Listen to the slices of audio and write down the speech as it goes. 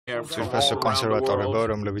here from all around the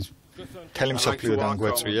world. I'd like to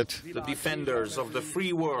welcome the defenders of the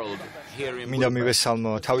free world here in მინდა Budapest.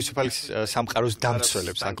 მივესალმო თავისუფალი სამყაროს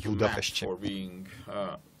დამცველებს აქ Thank you, Matt, ბუდაპეშტში. for being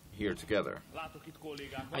here together.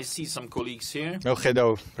 I see some colleagues here. მე ვხედავ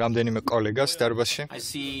რამდენიმე კოლეგას დარბაზში. I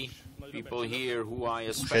see people here who I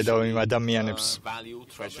ვხედავ იმ especially ადამიანებს, value,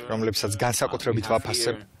 treasure. რომლებსაც განსაკუთრებით We have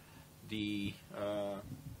ვაფასებ. here the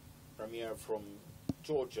premier from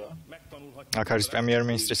Georgia. აქ არის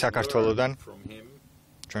პრემიერ-მინისტრი საქართველოდან. From him.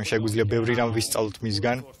 ჩვენ შეგვიძლია ბევრი რამ ვისწავლოთ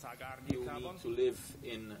მისგან. You need to live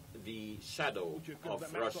in the shadow of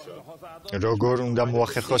Russia. როგორ უნდა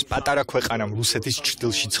მოახერხოს პატარა ქვეყანამ რუსეთის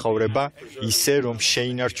ჭრილში ცხოვრება, ისე რომ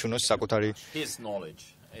შეინარჩუნოს საკუთარი His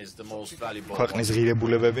knowledge is the most valuable ქვეყნის one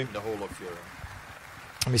ღირებულებები. in the whole of Europe.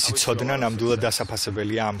 მისი ცოდნა ნამდვილად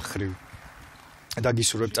დასაფასებელია ამ ხრივ. და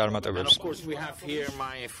გისურვებ And წარმატებებს. of course we have here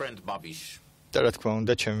my friend Babiš, და რა თქმა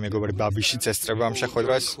უნდა, ჩემი მეგობარი ბაბიშიც ესწრება ამ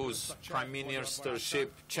შეხვედრას. whose prime ministership,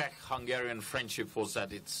 Czech-Hungarian friendship was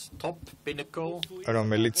at its top pinnacle.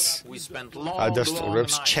 რომელიც We spent long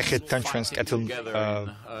ადასტურებს nights ჩეხეთთან ჩვენს fighting კეთილ together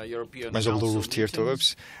in European მეზობლურ Council ურთიერთობებს,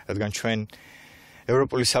 meetings. რადგან ჩვენ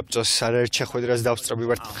ევროპული საბჭოს არაერთ შეხვედრას დავსწრები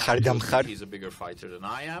ვართ მხარ და მხარ. He's a bigger fighter than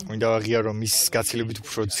I am. მინდა ვაღიარო რომ ის გაცილებით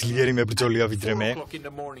უფრო ძლიერი მებრძოლია ვიდრე მე. 4 o'clock in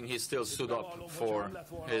the morning he still stood up for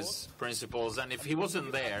his principles, and if he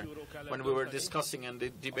wasn't there when we were discussing and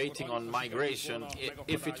debating on migration,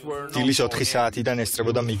 if it were not დილის for 4 him, საათიდან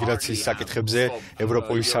ესწრებოდა მიგრაციის საკითხებზე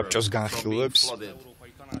ევროპული საბჭოს განხილვებს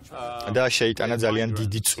და შეიტანა ძალიან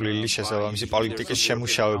დიდი წვლილი შესაბამისი პოლიტიკის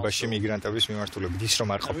შემუშავებაში მიგრანტების მიმართულებით. ის რომ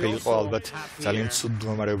არ ყოფილიყო, ალბათ ძალიან ცუდ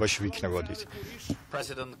მდგომარეობაში ვიქნებოდით.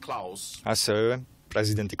 President Klaus, ასევე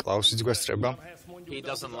პრეზიდენტი კლაუსიც გვესწრება. he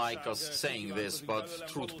doesn't like us saying this, but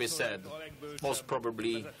truth be said, most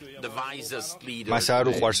probably the wisest leader მას არ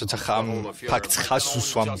today უყვარს, როცა of the whole of ფაქტს Europe. ხაზს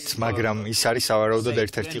უსვამთ, მაგრამ ის არის სავარაუდოდ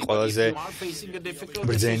ერთ-ერთი ყველაზე If you are facing a difficult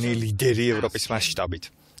ბრძენი decision, ლიდერი ევროპის მასშტაბით.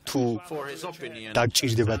 თუ for his opinion,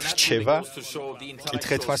 დაგჭირდებათ and that რჩევა, goes to show the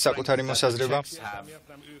კითხეთ intellectual მას საკუთარი strength that მოსაზრება. the Czechs have.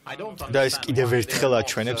 I don't და ეს understand კიდევ why ერთხელ they're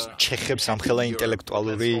აჩვენებს not, ჩეხებს ამხელა happier,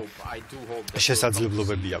 ინტელექტუალური but let's hope, I do hope that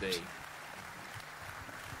შესაძლებლობები we'll აქვთ. come today.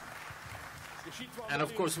 And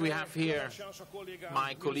of course we have here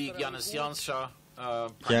my colleague Janis Janša,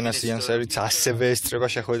 Primeიანას Minister. იანსერიც ასევე ესწრება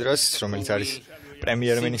შეხვედრას, რომელიც არის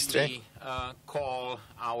პრემიერ-მინისტრი. Simply, call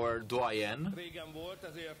our doyen.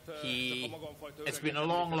 It's been a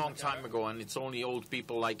long time ago, and it's only old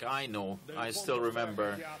people like I know. I still remember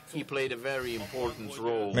he played a very important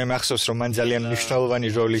role. მე მახსოვს, რომ მან ძალიან მნიშვნელოვანი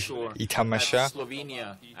როლი ითამაშა Slovenia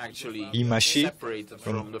actually იმაში, separated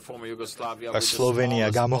from the former Yugoslavia. და სლოვენია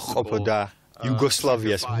გამოჰყოფოდა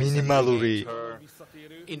იუგოსლავიას მინიმალური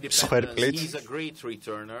სხერპლით. He's a great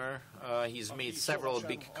returner. He's made several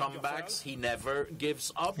big comebacks. He never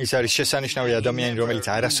gives up. ის არის შესანიშნავი ადამიანი, რომელიც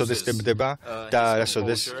არასოდეს დებდება და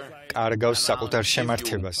არასოდეს კარგავს საკუთარ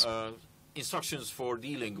შემართებას. Instructions for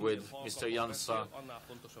dealing with Mr. Janša.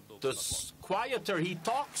 The quieter he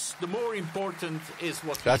talks, the more important is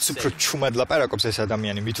what he რაც უფრო says. ჩუმად ლაპარაკობს ეს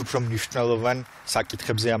ადამიანი, მით უფრო მნიშვნელოვან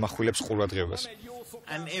საკითხებზე ამახვილებს ყურადღებას.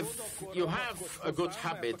 And if you have a good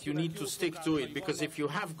habit, you need to stick to it, because if you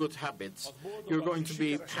have good habits, you're going to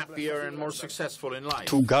be happier and more successful in life.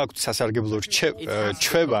 თუ გაქვთ სასარგებლო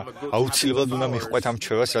ჩვევა, აუცილებლად უნდა მიხვდეთ ამ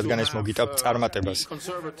ჩვევას, რადგან ეს მოგიტავთ წარმატებას.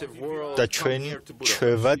 და ჩვენ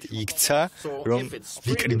ჩვევად იქცა, რომ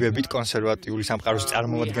ვიკრიბებით კონსერვატიული სამყაროს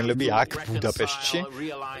წარმომადგენლები აქ ბუდაპეშტში.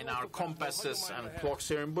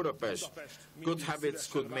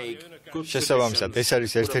 შესაბამისად, ეს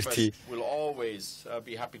არის ერთ-ერთი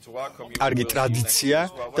კარგი ტრადიცია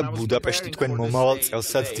და ბუდაპეშტი თქვენ მომავალ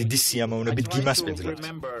წელსაც დიდი სიამოვნებით გიმასპინძლებთ.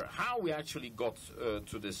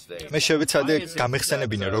 მე შევეცადე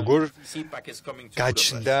გამეხსენებინა, როგორ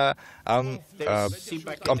გაჩნდა ამ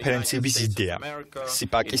კონფერენციების იდეა,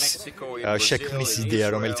 CPAC-ის შექმნის იდეა,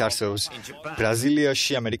 რომელიც არსებობს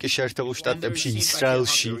ბრაზილიაში, ამერიკის შეერთებულ შტატებში,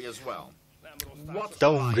 ისრაელში და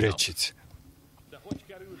უნგრეთშიც.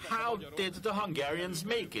 How did the Hungarians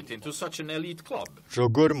make it into such an elite club?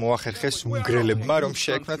 როგორ მოახერხეს უნგრელებმა, რომ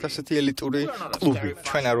შეექმნათ ასეთი ელიტური კლუბი?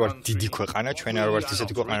 ჩვენ არ ვართ დიდი ქვეყანა, ჩვენ არ ვართ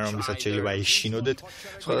ისეთი ქვეყანა, რომელსაც შეიძლება ეშინოდეთ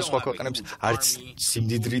სხვადასხვა ქვეყნებს, არც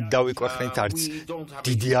სიმდიდრით დავიკვეხნით, არც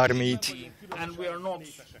დიდი არმიით. And we are not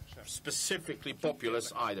specifically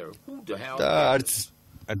populous either. Who the hell? და არც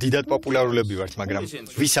დიდად პოპულარულები ვართ, მაგრამ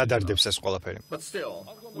ვის ადარდებს ეს ყველაფერი? But still,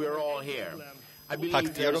 we are all here. I believe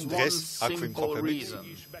ფაქტია, რომ there's დღეს one აქ simple ვიმყოფებით. reason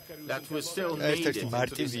that we still made it ერთ-ერთი into this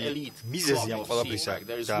მარტივი elite მიზეზი ამ club of ყველაფრისა CPAC.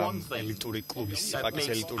 There is და one thing ელიტური კლუბის, that CPAC-ის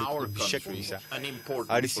makes ელიტური our კლუბის country შექმნისა an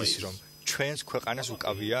important არის ის, place. რომ ჩვენს ქვეყანას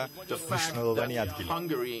უკავია მნიშვნელოვანი ადგილი.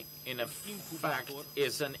 Hungary in fact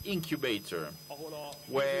is an incubator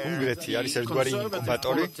where უნგრეთი არის ერთგვარი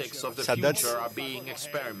ინკუბატორი, სადაც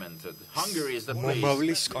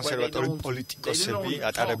მომავლის კონსერვატორი პოლიტიკოსები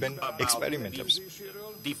ატარებენ ექსპერიმენტებს.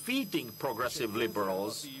 Defeating progressive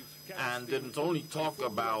liberals and didn't only talk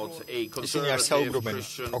about a ისინი არ საუბრობენ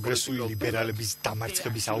პროგრესული ლიბერალების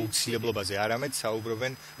დამარცხების აუცილებლობაზე, არამედ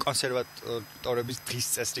საუბრობენ კონსერვატორების დღის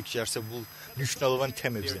წესრიგში არსებულ მნიშვნელოვან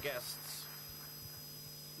თემებზე.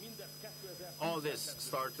 All this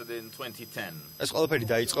started in 2010. ეს ყველაფერი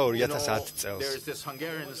დაიწყო 2010 წელს. There is this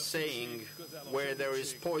Hungarian saying where there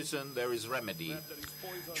is poison there is remedy.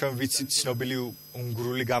 ჩვენ ვიცით ცნობილი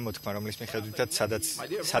უნგრული გამოთქმა, რომლის მიხედვითაც სადაც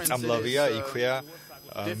საწამლავია, იქვეა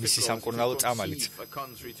მისი სამკურნალო წამალიც.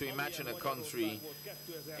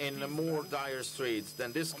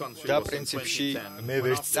 და პრინციპში მე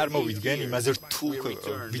ვერც წარმოვიდგენ იმაზე რთულ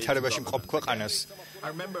ვითარებაში მყოფ ქვეყანას,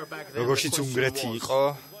 როგორშიც უნგრეთი იყო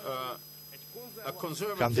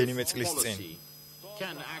რამდენიმე წლის წინ.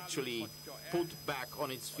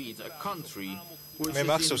 მე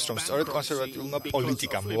მახსოვს, რომ სწორედ კონსერვატიულმა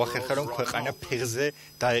პოლიტიკამ მოახერხა, რომ ქვეყანა ფეხზე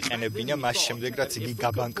დაეყენებინა მას შემდეგ, რაც იგი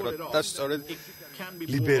გაბანკროტდა სწორედ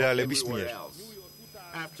ლიბერალების მიერ.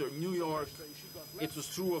 After New York, it was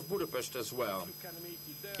true of Budapest as well.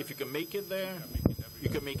 If you can make it there, you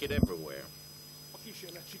can make it everywhere.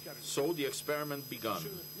 So the experiment began.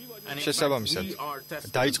 შესაბამისად,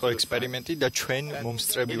 დაიწყო ექსპერიმენტი და ჩვენ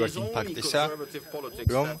მომსწრები ვართ იმ ფაქტისა,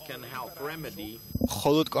 რომ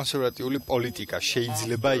მხოლოდ კონსერვატიული პოლიტიკა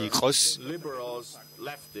შეიძლება იყოს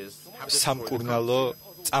სამკურნალო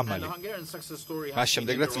წამალი. მას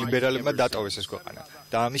შემდეგ რაც ლიბერალებმა დატოვეს ეს ქვეყანა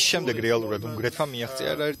და ამის შემდეგ რეალურად უნგრეთმა მიაღწია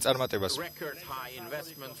არაერთ წარმატებას.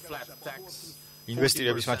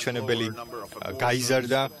 ინვესტირების მაჩვენებელი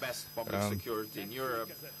გაიზარდა,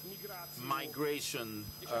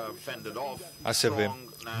 ასევე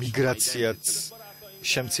მიგრაციაც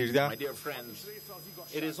შემცირდა.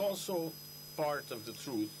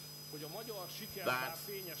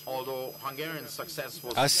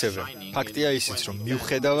 ასევე ფაქტია ისიც, რომ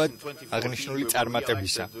მიუხედავად აღნიშნული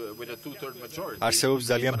წარმატებისა, არსებობს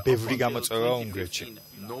ძალიან ბევრი გამოწვევა უნგრეთში.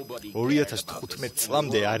 2015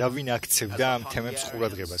 წლამდე არავინ აქცევდა ამ თემებს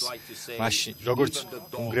ყურადღებას. მაშინ, როგორც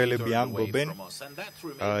უნგრელები ამბობენ,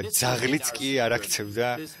 ძაღლიც კი არ აქცევდა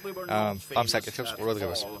ამ საკითხებს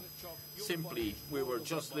ყურადღებას. Simply, we were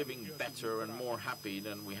just living better and more happy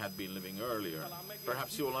than we had been living earlier.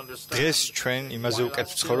 Perhaps you will understand. დღეს ჩვენ იმაზე უკეთ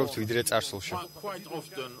ვცხოვრობთ, ვიდრე წარსულში. Quite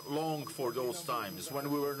often long for those times when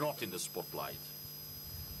we were not in the spotlight.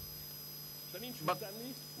 But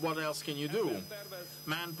what else can you do?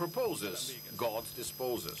 Man proposes, God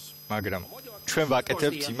disposes. მაგრამ ჩვენ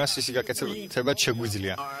ვაკეთებთ იმას, ისი გაკეთებად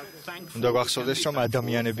შეგვიძლია. უნდა გვახსოვდეს, რომ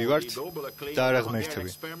ადამიანები ვართ და არა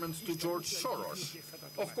ღმერთები.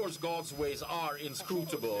 Of course, God's ways are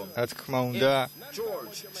inscrutable. რა თქმა უნდა,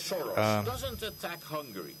 George Soros doesn't attack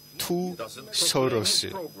Hungary. თუ სოროსი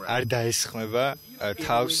არ დაესხმება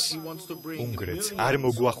თავს უნგრეთს, არ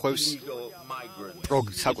მოგვახვევს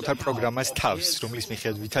საკუთარ პროგრამას თავს, რომლის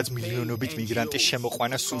მიხედვითაც მილიონობით მიგრანტი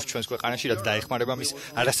შემოყვანა სურს ჩვენს ქვეყანაში, რაც დაეხმარება მის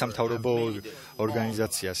არასამთავრობო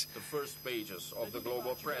ორგანიზაციას.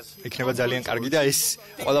 იქნება ძალიან კარგი და ეს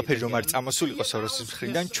ყველაფერი რომ არ წამოსულიყო სოროსის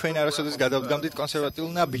მხრიდან, ჩვენ არასოდეს გადავდგამდით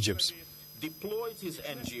კონსერვატიულ ნაბიჯებს.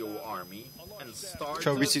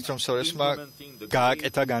 ჩვენ ვიცით, რომ სოროსმა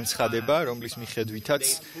გააკეთა განცხადება, რომლის მიხედვითაც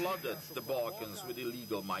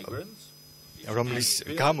რომლის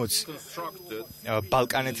გამოც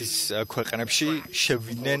ბალკანეთის ქვეყნებში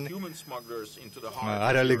შევიდნენ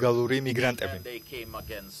არალეგალური მიგრანტები.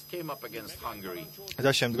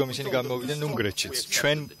 და შემდგომ ისინი გამოვიდნენ უნგრეთშიც.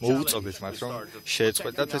 ჩვენ მოუწოდეთ მათ, რომ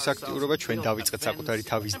შეეწყვეტათ ეს აქტიურობა, ჩვენ დავიწყეთ საკუთარი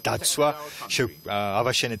თავის დაცვა,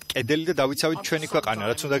 ავაშენეთ კედელი და დავიცავით ჩვენი ქვეყანა,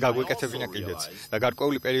 რაც უნდა გაგვეკეთებინა კიდეც. და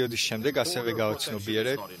გარკვეული პერიოდის შემდეგ ასევე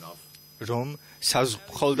გავაცნობიერეთ, რომ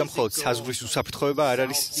მხოლოდ და მხოლოდ საზღვრის უსაფრთხოება არ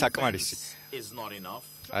არის საკმარისი.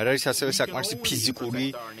 არ არის ასევე საკმარისი ფიზიკური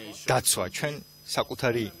დაცვა. ჩვენ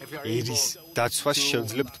საკუთარი ერის დაცვას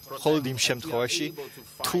შევძლებთ მხოლოდ იმ შემთხვევაში,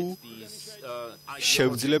 თუ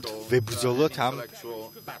შევძლებთ ვებრძოლოთ ამ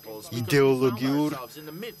იდეოლოგიურ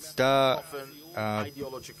და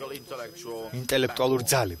ინტელექტუალურ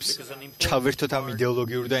ძალებს. ჩავერთოთ ამ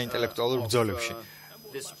იდეოლოგიურ და ინტელექტუალურ ბრძოლებში.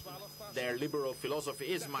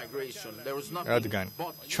 რადგან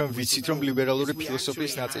ჩვენ ვიცით, რომ ლიბერალური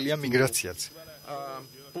ფილოსოფიის ნაწილია მიგრაციაც.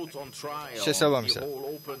 put on trial შესაბამისად, the whole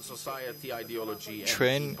open society ideology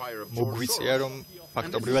ჩვენ მოგვიწია რომ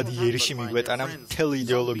ფაქტობრივად იერიში მიგვეტანა მთელ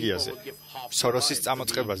იდეოლოგიაზე, სოროსის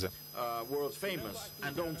წამოწყებაზე. world famous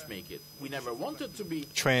and don't make it. We never wanted to be.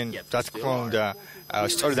 ჩვენ რა თქმა უნდა,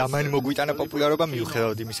 სწორედ ამან მოგვიტანა პოპულარობა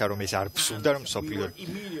მიუხედავად იმისა, რომ ეს არ ფსულდა, რომ სოფლიო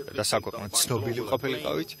და საკუთრად ცნობილი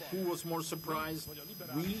ყოფილიყავით.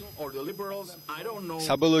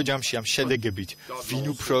 საბოლოო ჯამში ამ შედეგებით ვინ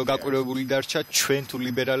უფრო გაკვირვებული დარჩა, ჩვენ თუ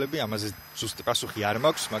ლიბერალები, ამაზე ზუსტი პასუხი არ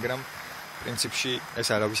მაქვს, მაგრამ პრინციპში ეს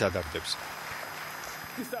არავის ადარდებს.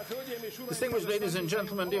 Distinguished ladies and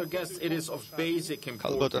gentlemen, dear guests, it is of basic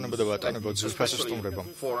importance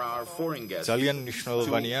for our foreign guests. ძალიან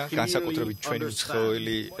მნიშვნელოვანია განსაკუთრებით ჩვენი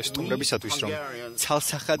უცხოელი სტუმრებისათვის, რომ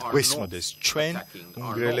ცალსახად გვესმოდეს ჩვენ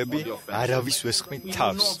უნგრელები არავის ვესხმით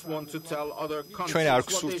თავს. ჩვენ არ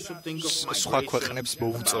გვსურთ სხვა ქვეყნებს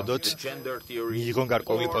მოუწოდოთ მიიღონ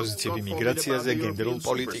გარკვეული პოზიციები მიგრაციაზე, გენდერულ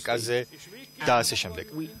პოლიტიკაზე და ასე შემდეგ.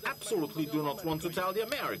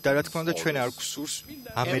 და რა თქმა უნდა, ჩვენ არ გვსურს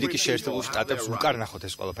ამერიკის შეერთებულ შტატებს უკარ ნახოთ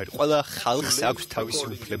ეს ყველაფერი. ყველა ხალხს აქვს თავისი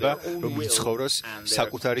უფლება, რომ იცხოვროს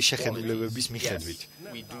საკუთარი შეხედულებების მიხედვით.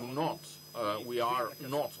 We are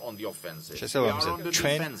not on the offensive. შესაბამისად,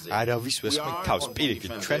 ჩვენ არავის ვესხმით თავს.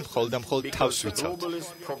 პირიქით, ჩვენ მხოლოდ და მხოლოდ თავს ვიცავთ.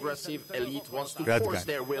 რადგან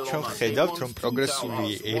ჩვენ ხედავთ, რომ პროგრესული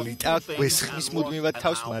ელიტა გვესხმის მუდმივად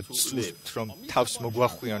თავს, მათ სურთ, რომ თავს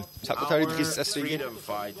მოგვახვიონ საკუთარი დღის წესრიგი.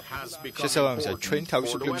 შესაბამისად, ჩვენ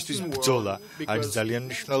თავისუფლებისთვის ბრძოლა არის ძალიან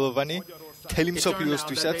მნიშვნელოვანი. მთელი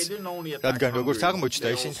მსოფლიოსთვისაც, რადგან როგორც აღმოჩნდა,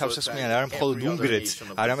 ისინი თავს ესხმიან არა მხოლოდ უნგრეთს,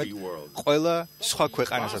 არამედ ყველა სხვა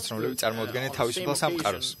ქვეყანასაც, რომლებიც წარმოადგენენ თავისუფალ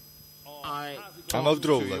სამყაროს.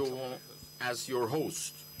 ამავდროულად,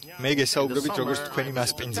 მე გესაუბრებით როგორც თქვენი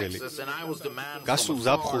მასპინძელი. გასულ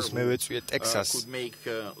ზაფხულს მე ვეწვიე ტექსასს.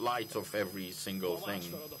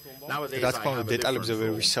 რა თქმა უნდა, დეტალებზე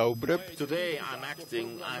ვერ ვისაუბრებ,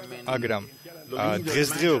 მაგრამ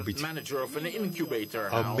დღესდღეობით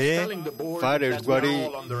მე ვარ ერთგვარი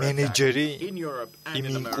მენეჯერი იმ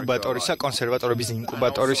ინკუბატორისა, კონსერვატორების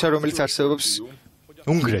ინკუბატორისა, რომელიც არსებობს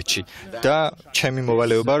უნგრეთში და ჩემი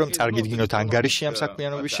მოვალეობაა რომ წარგიდგინოთ ანგარიში ამ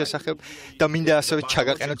საქმიანობის შესახებ და მინდა ასევე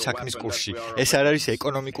ჩაგაყენოთ საქმის კურსში. ეს არ არის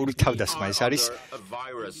ეკონომიკური თავდასხმა, ეს არის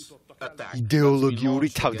იდეოლოგიური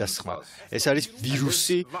თავდასხმა. ეს არის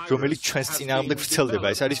ვირუსი, რომელიც ჩვენს წინააღმდეგ ვრცელდება.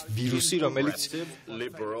 ეს არის ვირუსი, რომელიც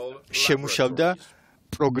შემუშავდა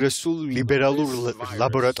პროგრესულ ლიბერალურ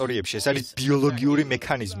ლაბორატორიებში. ეს არის ბიოლოგიური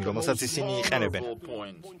მექანიზმი, რომელსაც ისინი იყენებენ.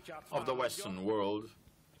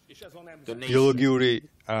 ბიოლოგიური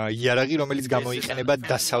იარაღი, რომელიც გამოიყენება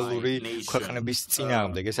დასავლური ქვეყნების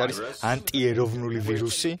წინააღმდეგ. ეს არის ანტიეროვნული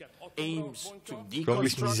ვირუსი,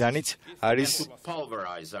 რომლის მიზანიც არის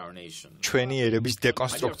ჩვენი ერების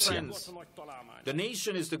დეკონსტრუქცია.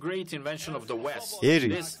 ერი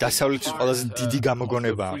დასავლეთის ყველაზე დიდი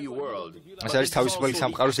გამოგონებაა. ეს არის თავისუფალი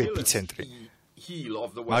სამყაროს ეპიცენტრი.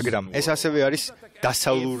 მაგრამ ეს ასევე არის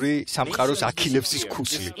დასავლური სამყაროს აქილევსის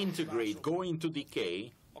ქუსლი.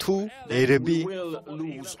 თუ ერები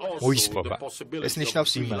მოისპობა. ეს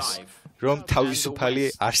ნიშნავს იმას, რომ თავისუფალი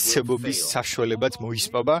არსებობის საშუალებაც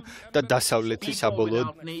მოისპობა და დასავლეთი საბოლოოდ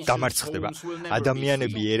დამარცხდება.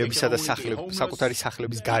 ადამიანები ერებისა და საკუთარი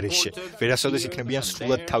სახლების გარეშე ვერასოდეს იქნებიან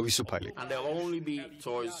სრულად თავისუფალი.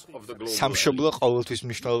 სამშობლო ყოველთვის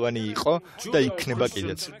მნიშვნელოვანი იყო და იქნება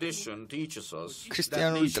კიდეც.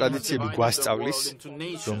 ქრისტიანული ტრადიციები გვასწავლის,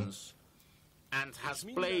 რომ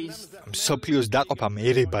მსოფლიოს დაყოფამ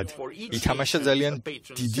ერებად ითამაშა ძალიან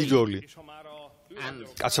დიდი როლი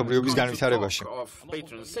კაცობრიობის განვითარებაში.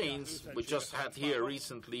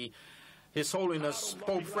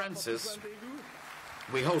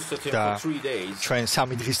 და ჩვენ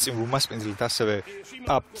 3 დღის წინ ვუმასპინძლით ასევე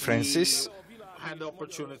პაპ ფრენსის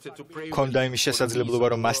ქონდა იმის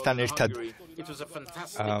შესაძლებლობა, რომ მასთან ერთად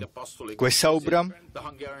გვესაუბრა.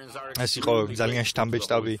 ეს იყო ძალიან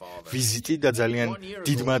შთამბეჭდავი ვიზიტი და ძალიან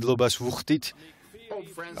დიდ მადლობას ვუხდით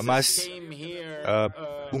მას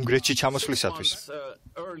უნგრეთში ჩამოსვლისათვის.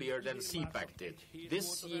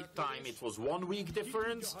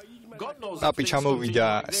 პაპი ჩამოვიდა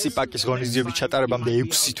CPAC-ის ღონისძიების ჩატარებამდე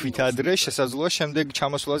 6 თვით ადრე, შესაძლოა შემდეგ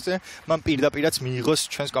ჩამოსვლაზე მან პირდაპირაც მიიღოს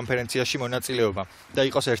ჩვენს კონფერენციაში მონაწილეობა და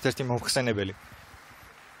იყოს ერთ-ერთი მომხსენებელი.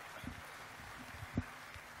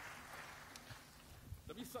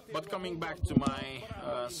 But coming back to my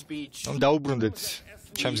speech, დაუბრუნდეთ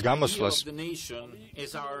ჩემს გამოსვლას.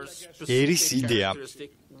 ერის იდეა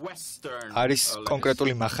არის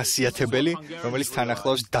კონკრეტული მახასიათებელი, რომელიც თან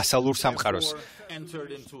ახლავს დასავლურ სამყაროს.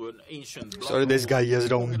 სწორედ ეს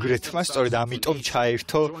გაიაზრა უნგრეთმა, სწორედ ამიტომ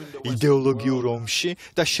ჩაერთო იდეოლოგიურ ომში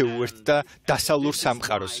და შეუერთდა დასავლურ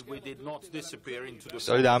სამყაროს.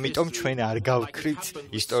 სწორედ ამიტომ ჩვენ არ გავქრით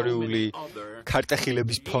ისტორიული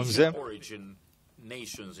ქარტეხილების ფონზე.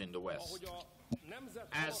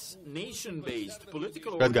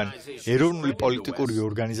 რადგან ეროვნული პოლიტიკური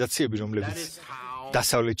ორგანიზაციები, რომლებიც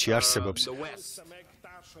დასავლეთში არსებობს,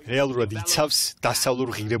 რეალურად იცავს დასავლურ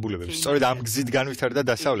ღირებულებებს. სწორედ ამ გზით განვითარდა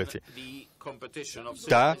დასავლეთი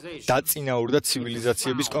და დაწინაურდა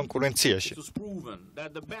ცივილიზაციების კონკურენციაში.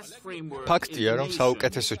 ფაქტია, რომ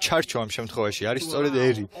საუკეთესო ჩარჩო ამ შემთხვევაში არის სწორედ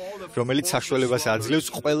ერი, რომელიც საშუალებას აძლევს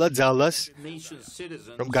ყველა ძალას,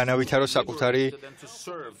 რომ განავითაროს საკუთარი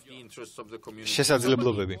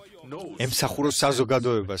შესაძლებლობები, ემსახუროს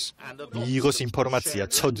საზოგადოებას, მიიღოს ინფორმაცია,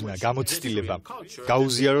 ცოდნა, გამოცდილება,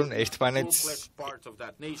 გაუზიარონ ერთმანეთს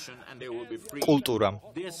კულტურა.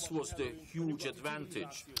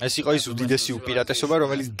 ეს იყო ის უდიდესი უპირატესობა,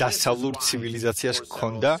 რომელიც დასავლურ ცივილიზაციას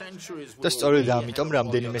ჰქონდა და სწორედ ამიტომ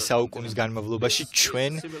რამდენიმე საუკუნის განმავლობაში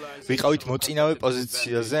ჩვენ ვიყავით მოწინავე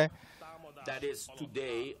პოზიციაზე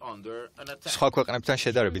სხვა ქვეყნებთან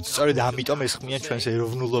შედარებით. სწორედ ამიტომ ესხმიან ჩვენს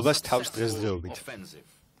ეროვნულობას თავს დღესდღეობით.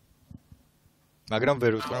 მაგრამ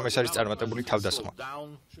ვერ ვიტყვი, რომ ეს არის წარმატებული თავდასხმა.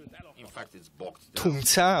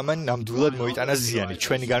 თუმცა ამან ნამდვილად მოიტანა ზიანი.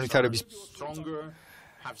 ჩვენი განვითარების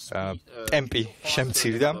ტემპი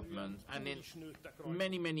შემცირდა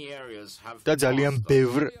და ძალიან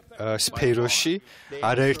ბევრ სფეროში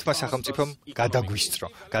არაერთმა სახელმწიფომ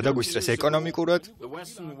გადაგვისწრეს ეკონომიკურად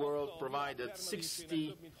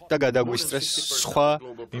და გადაგვისწრეს სხვა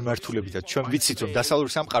მიმართულებითაც. ჩვენ ვიცით, რომ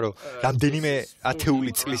დასავლური სამყარო რამდენიმე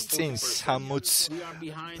ათეული წლის წინ 60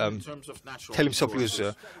 მსოფლიოს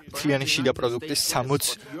მთლიანი შიდა პროდუქტის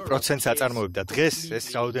 60%-ს აწარმოებდა. დღეს ეს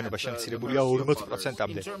რაოდენობა შემცირებულია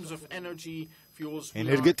 40%-მდე.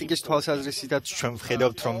 ენერგეტიკის თვალსაზრისითაც ჩვენ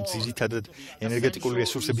ვხედავთ, რომ ძირითადად ენერგეტიკული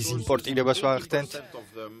რესურსების იმპორტირებას ვახდენთ.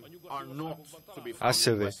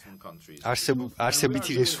 ასევე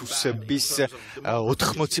არსებითი რესურსების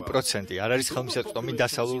 80% არ არის ხელმისაწვდომი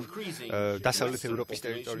დასავლეთ ევროპის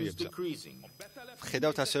ტერიტორიებზე.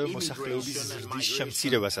 ვხედავთ ასევე მოსახლეობის ზრდის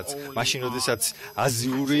შემცირებასაც. მაშინ, როდესაც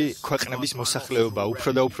აზიური ქვეყნების მოსახლეობა უფრო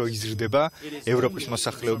და უფრო იზრდება, ევროპის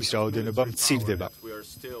მოსახლეობის რაოდენობა მცირდება.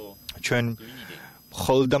 ჩვენ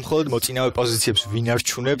მხოლოდ და მხოლოდ მოწინავე პოზიციებს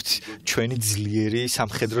ვინარჩუნებთ ჩვენი ძლიერი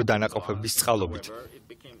სამხედრო დანაყოფების წყალობით.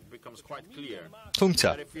 თუმცა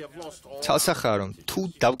ცალსახაა, რომ თუ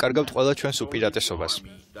დავკარგავთ ყველა ჩვენს უპირატესობას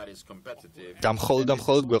და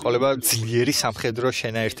მხოლოდ გვეყოლება ძლიერი სამხედრო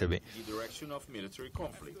შენაერთები,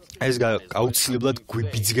 ეს აუცილებლად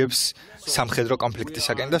გვიბიძგებს სამხედრო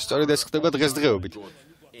კონფლიქტისაკენ და სწორედ ეს ხდება დღესდღეობით.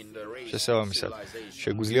 შესაბამისად,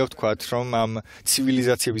 შეგვიძლია ვთქვათ, რომ ამ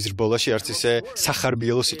ცივილიზაციების რბოლაში არც ისე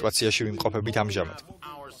სახარბიელო სიტუაციაში ვიმყოფებით ამჟამად.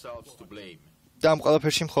 და ამ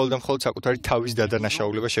ყველაფერში მხოლოდ საკუთარი თავის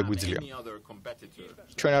დადანაშაულება შეგვიძლია.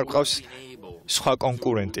 ჩვენ არ გვყავს სხვა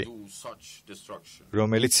კონკურენტი,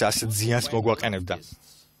 რომელიც ასეთ ზიანს მოგვაყენებდა.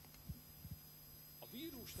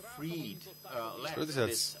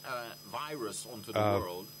 როდესაც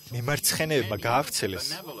მემარცხენეებმა გაავრცელეს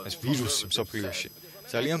ეს ვირუსი მსოფლიოში,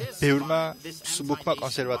 ძალიან ბევრმა სუბუქმა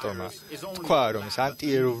კონსერვატორმა თქვა, რომ ეს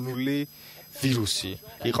ანტიეროვნული ვირუსი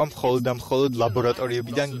იყო მხოლოდ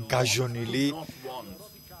ლაბორატორიებიდან გაჟონილი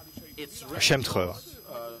შემთხვევა.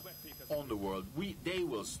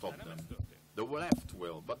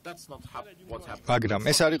 მაგრამ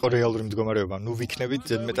ეს არ იყო რეალური მდგომარეობა. ნუ ვიქნებით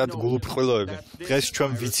ზედმეტად გულუფრყვილოები. დღეს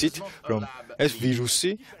ჩვენ ვიცით, რომ ეს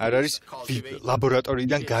ვირუსი არ არის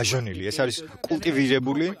ლაბორატორიიდან გაჟონილი. ეს არის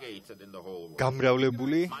კულტივირებული,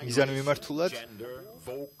 გამრავლებული მიზანმიმართულად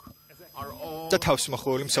და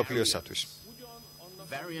თავსმოხვეული მსოფლიოსათვის.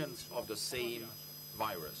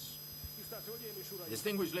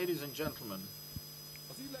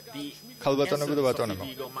 ქალბატონებო და ბატონებო,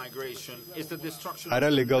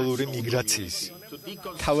 არალეგალური მიგრაციის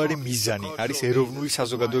მთავარი მიზანი არის ეროვნული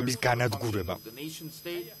საზოგადოების განადგურება,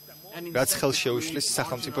 რაც ხელს შეუშლის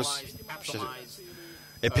სახელმწიფოს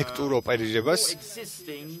ეფექტურ ოპერირებას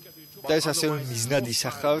და ეს ასევე მიზნად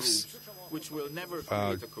ისახავს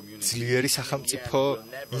ძლიერი სახელმწიფო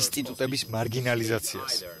ინსტიტუტების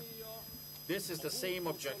მარგინალიზაციას.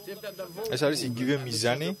 ეს არის იგივე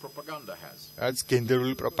მიზანი, რაც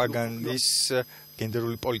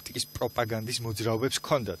გენდერული პოლიტიკის პროპაგანდის მოძრაობებს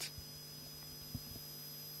ჰქონდათ.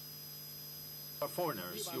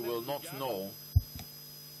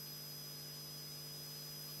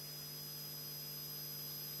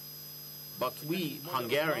 but we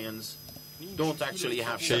Hungarians don't actually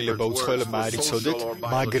have შეიძლება უცხოელებმა არ იცოდეთ,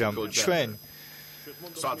 მაგრამ ჩვენ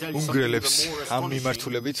უნგრელებს ამ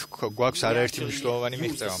მიმართულებით გვაქვს არაერთი მნიშვნელოვანი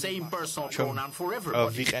მიღწევა. ჩვენ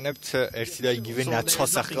ვიყენებთ ერთი და იგივე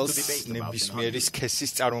ნაცვალსახელს ნებისმიერი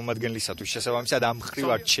სქესის წარმომადგენლისათვის. შესაბამისად, ამ მხრივ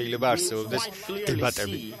არ შეიძლება არსებობდეს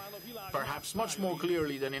დებატები. Perhaps much more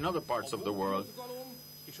clearly than in other parts of the world.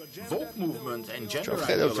 Vogue movement and gender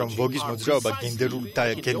ხედავთ, რომ ვოგის მოძრაობა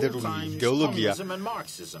გენდერული იდეოლოგია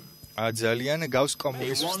ძალიან გავს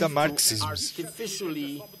კომუნიზმს და მარქსიზმს.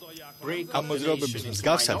 ამ მოძრაობების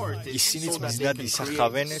მსგავსად ისინიც მიზნად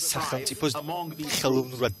ისახავენ სახელმწიფოს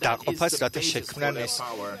ხელოვნურად დაყოფას, რათა შექმნან ეს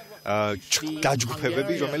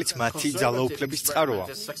დაჯგუფებები, რომელიც მათი ძალაუფლების წყაროა.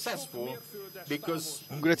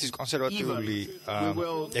 უნგრეთის კონსერვატიული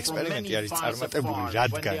ექსპერიმენტი არის წარმატებული,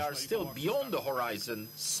 რადგან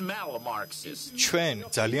ჩვენ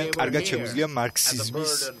ძალიან კარგად შეგვიძლია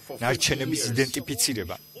მარქსიზმის ნარჩენების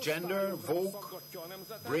იდენტიფიცირება.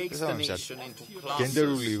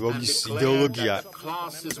 გენდერული ვოგის იდეოლოგია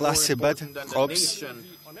კლასებად ყოფს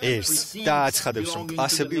ერს და აცხადებს, რომ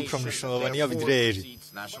კლასები უფრო მნიშვნელოვანია ვიდრე ერი.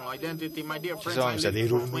 შესაბამისად,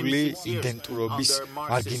 ეროვნული იდენტურობის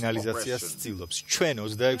მარგინალიზაციას ცდილობს. ჩვენ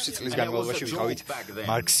 26 წლის განმავლობაში ვიყავით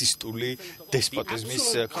მარქსისტული დესპოტიზმის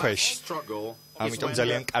ქვეშ. ამიტომ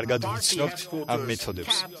ძალიან კარგად ვიცნობთ ამ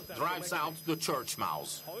მეთოდებს.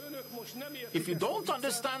 If you don't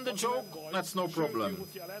understand the joke, that's no problem.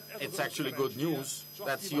 It's actually good news.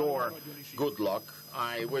 That's your good luck.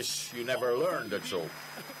 I wish you never learned the joke.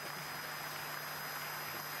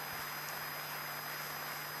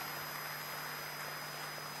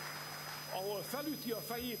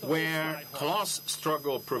 Where class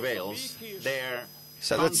struggle prevails, there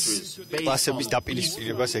სადაც კლასების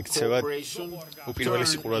დაპირისპირებას ექცევა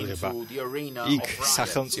უპირველესი ყურადღება. იქ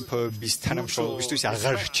სახელმწიფოების თანამშრომლობისთვის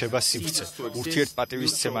აღარ რჩება სივრცე.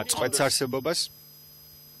 ურთიერთპატივისცემა წყვეტს არსებობას.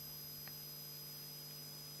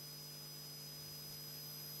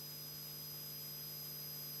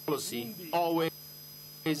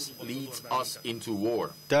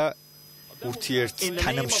 და ურთიერთ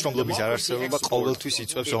თანამშრომლობის არარსებობა ყოველთვის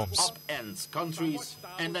იწვევს ომს.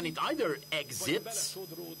 And then it either exits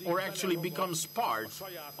or actually becomes part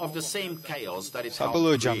of the same chaos that it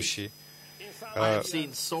საბოლოო ჯამში I've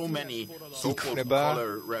seen so many so-called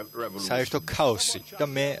color revolutions. საერთო ქაოსი და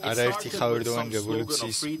მე არაერთი ხავერდოვანი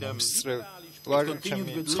რევოლუციის ვარ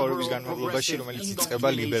ჩემი ცხოვრების განმავლობაში, რომელიც იწყება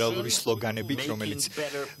ლიბერალური სლოგანებით, რომელიც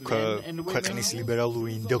ქვეყნის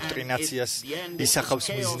ლიბერალური ინდოქტრინაციას ისახავს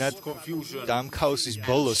მიზნად და ამ ქაოსის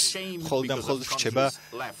ბოლოს მხოლოდ და მხოლოდ რჩება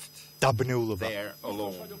დაბნეულობა.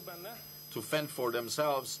 To fend for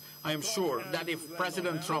themselves. I am sure that if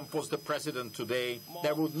President Trump was the president today,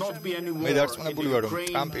 there would not be any war. მე დარწმუნებული ვარ, რომ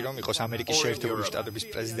ტრამპი რომ იყოს ამერიკის შეერთებული შტატების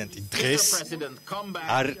პრეზიდენტი, დღეს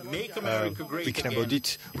არ ვიქნებოდით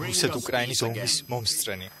რუსეთ-უკრაინის ომის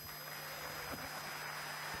მომსწრენი.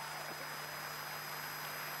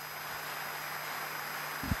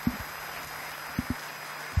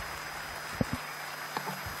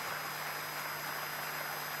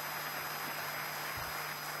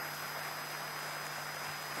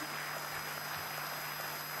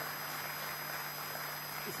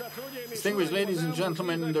 Distinguished ladies and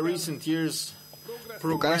gentlemen, in the recent years,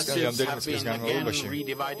 progressives have been again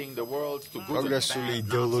redividing the world to good and bad,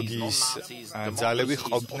 Nazis and ძალები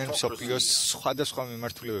ყოფდნენ მსოფლიოს სხვადასხვა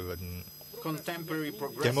მიმართულებებად.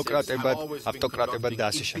 დემოკრატებად, ავტოკრატებად და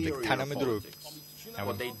ასე შემდეგ. თანამედროვე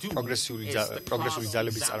პროგრესული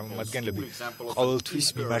ძალების წარმომადგენლები ყოველთვის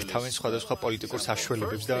მიმართავენ სხვადასხვა პოლიტიკურ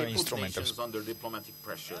საშუალებებს და ინსტრუმენტებს.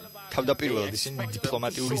 თავდაპირველად ისინი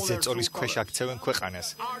დიპლომატიური ზეწოლის ქვეშ აქცევენ ქვეყანას,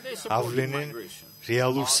 ავლენენ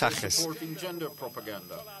რეალურ სახეს.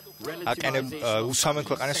 უსვამენ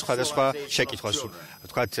ქვეყანას სხვადასხვა შეკითხვას,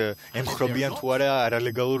 ვთქვათ, ემხრობიან თუ არა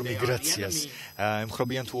არალეგალურ მიგრაციას,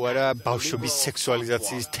 ემხრობიან თუ არა ბავშვების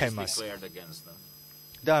სექსუალიზაციის თემას.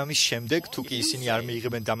 და ამის შემდეგ, თუ კი ისინი არ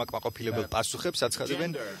მიიღებენ დამაკმაყოფილებელ პასუხებს,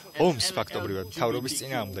 აცხადებენ ომს ფაქტობრივად მთავრობის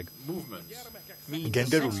წინააღმდეგ.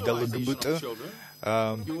 გენდერული და LGBT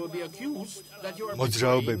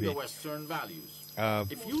მოძრაობები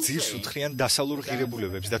ძირს უთხრიან დასავლურ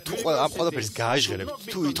ღირებულებებს და თუ ამ ყველაფერს გააჟღერებთ,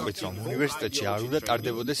 თუ იტყვით, რომ უნივერსიტეტში არ უნდა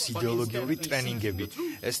ტარდებოდეს იდეოლოგიური ტრენინგები,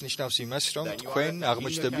 ეს ნიშნავს იმას, რომ თქვენ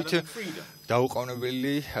აღმოჩნდებით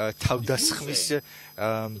დაუყოვნებელი თავდასხმის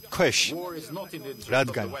ქვეშ,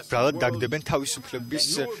 რადგან ბრალად დაგდებენ თავისუფლების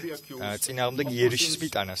წინააღმდეგ იერიშის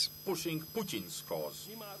მიტანას.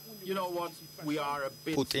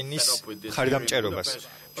 პუტინის ხარდამჭერობას.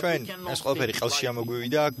 ჩვენ ეს ყველაფერი ყელში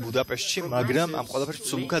ამოგვივიდა აქ ბუდაპეშტში, მაგრამ ამ ყველაფერს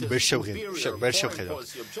სულგად ვერ შევხედავთ.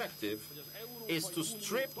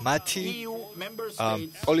 მათი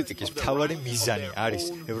პოლიტიკის მთავარი მიზანი არის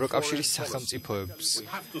ევროკავშირის სახელმწიფოებს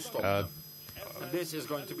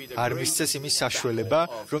არ მისცეს იმის საშუალება,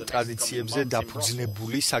 რომ ტრადიციებზე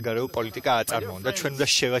დაფუძნებული საგარეო პოლიტიკა აწარმოონ და ჩვენ უნდა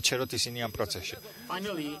შევაჩეროთ ისინი ამ პროცესში.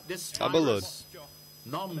 საბოლოოდ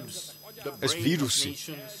ეს ვირუსი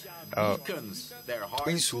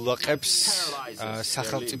ტვინს ულაყებს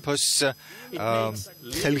სახელმწიფოს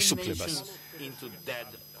ხელისუფლებას.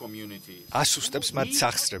 ასუსტებს მათ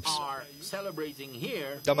სახსრებს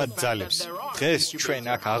და მათ ძალებს. დღეს ჩვენ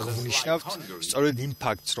აქ აღვნიშნავთ სწორედ იმ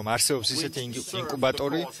ფაქტს, რომ არსებობს ისეთი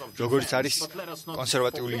ინკუბატორი, როგორც არის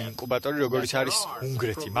კონსერვატიული ინკუბატორი, როგორც არის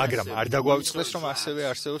უნგრეთი, მაგრამ არ დაგვაუწყდეს, რომ ასევე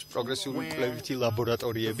არსებობს პროგრესიული კვლევითი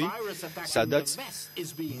ლაბორატორიები, სადაც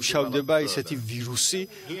მუშავდება ისეთი ვირუსი,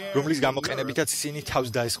 რომლის გამოყენებითაც ისინი თავს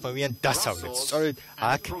დაესხმევიან დასავლეთს. სწორედ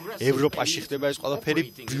აქ ევროპაში ხდება ეს ყველაფერი,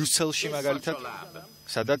 ბრიუსელში მაგალითად,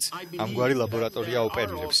 სადაც ამგვარი ლაბორატორია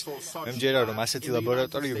ოპერირებს. მე მჯერა, რომ ასეთი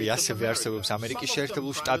ლაბორატორიები ასევე არსებობს ამერიკის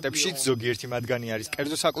შეერთებულ შტატებშიც, ზოგიერთი მათგანი არის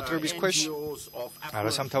კერძო საკუთრების ქვეშ,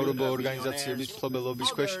 არასამთავრობო ორგანიზაციების მფლობელობის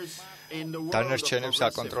ქვეშ, დანარჩენებს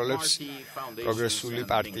აკონტროლებს პროგრესული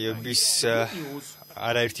პარტიების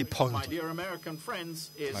არაერთი ფონდი.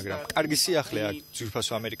 მაგრამ კარგი სიახლე აქ,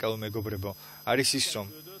 ძვირფასო ამერიკელო მეგობრებო, არის ის, რომ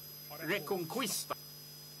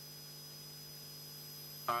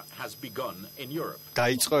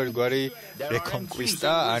დაიწყო ერთგვარი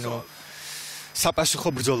რეკონკვისტა, ანუ საპასუხო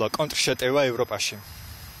ბრძოლა, კონტრშეტევა ევროპაში.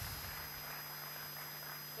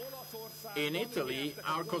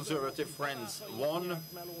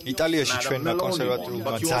 იტალიაში ჩვენმა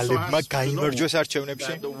კონსერვატიულმა ძალებმა გაიმარჯვეს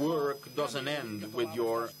არჩევნებში.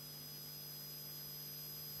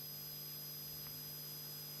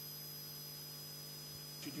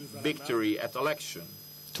 Victory at election.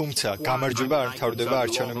 თუმცა გამარჯვება არ მთავრდება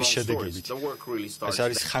არჩევნების შედეგებით. ეს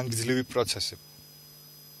არის ხანგრძლივი პროცესი.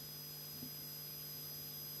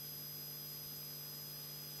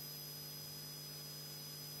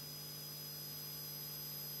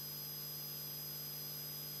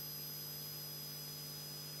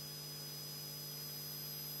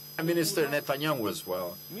 Minister Netanyahu as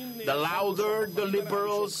well. The louder the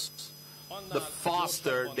liberals, the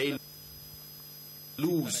faster they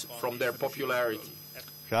lose from their popularity.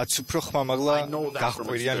 რაც უფრო ხმამაღლა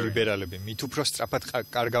გაჰყვირიან ლიბერალები, მით უფრო სწრაფად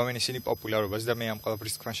კარგავენ ისინი პოპულარობას და მე ამ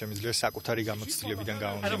ყველაფრის თქვა შემიძლია საკუთარი გამოცდილებიდან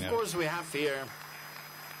გამომდინარე.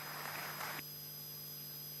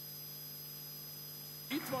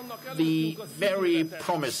 The very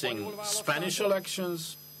promising Spanish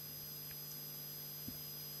elections.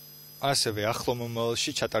 ასევე ახლო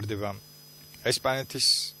მომავალში ჩატარდება ესპანეთის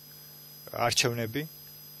არჩევნები,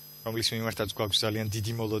 რომლის მიმართაც გვაქვს ძალიან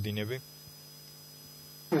დიდი მოლოდინები.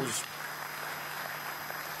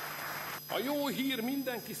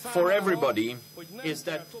 For everybody is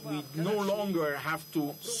that we no longer have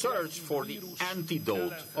to search for the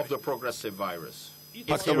antidote of the progressive virus.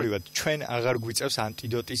 ფაქტობრივად ჩვენ აღარ გვიწევს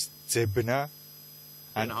ანტიდოტის ძებნა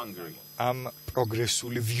ამ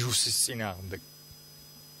პროგრესული ვირუსის წინააღმდეგ.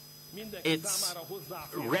 It's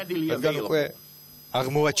readily available.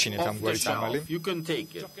 აღმოვაჩინეთ ამგვარი წამალი. You can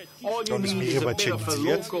take it. All you need is a bit of a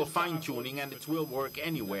local fine-tuning and it will work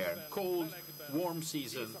anywhere. Cold, warm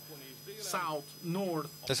season, south, north.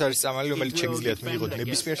 ეს არის წამალი, რომელიც შეგიძლიათ მიიღოთ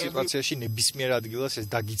ნებისმიერ სიტუაციაში, ნებისმიერ ადგილას ეს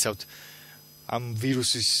დაგიცავთ ამ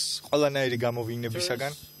ვირუსის ყველანაირი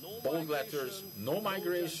გამოვინებისაგან. Bold letters, no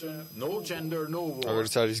migration, no gender, no war.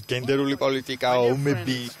 როგორც არის გენდერული პოლიტიკა,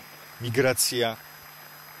 ომები, მიგრაცია.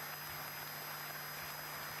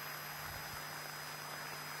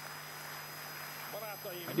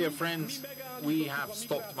 Dear friends, we have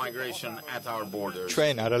stopped migration at our borders.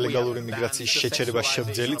 ჩვენ არალეგალური მიგრაციის შეჩერება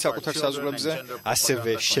შევძელით საკუთარ საზღვრებზე,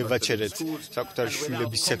 ასევე შევაჩერეთ საკუთარ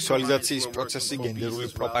შვილების სექსუალიზაციის პროცესი, გენდერული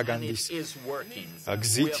პროპაგანდის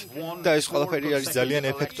გზით და ეს ყველაფერი არის ძალიან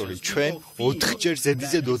ეფექტური. ჩვენ 4-ჯერ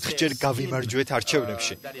ზედიზედ 4-ჯერ გავიმარჯვეთ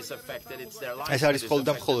არჩევნებში. ეს არის მხოლოდ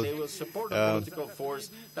და მხოლოდ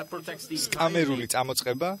სკამერული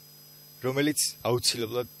წამოწყება, რომელიც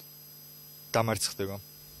აუცილებლად დამარცხდება.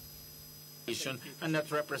 And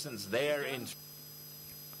that represents their interest.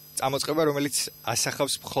 წამოწყება, რომელიც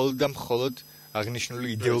ასახავს მხოლოდ და მხოლოდ აღნიშნული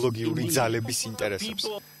იდეოლოგიური ძალების ინტერესებს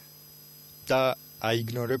და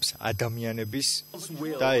აიგნორებს ადამიანების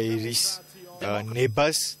და ერის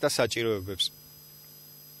ნებას და საჭიროებებს.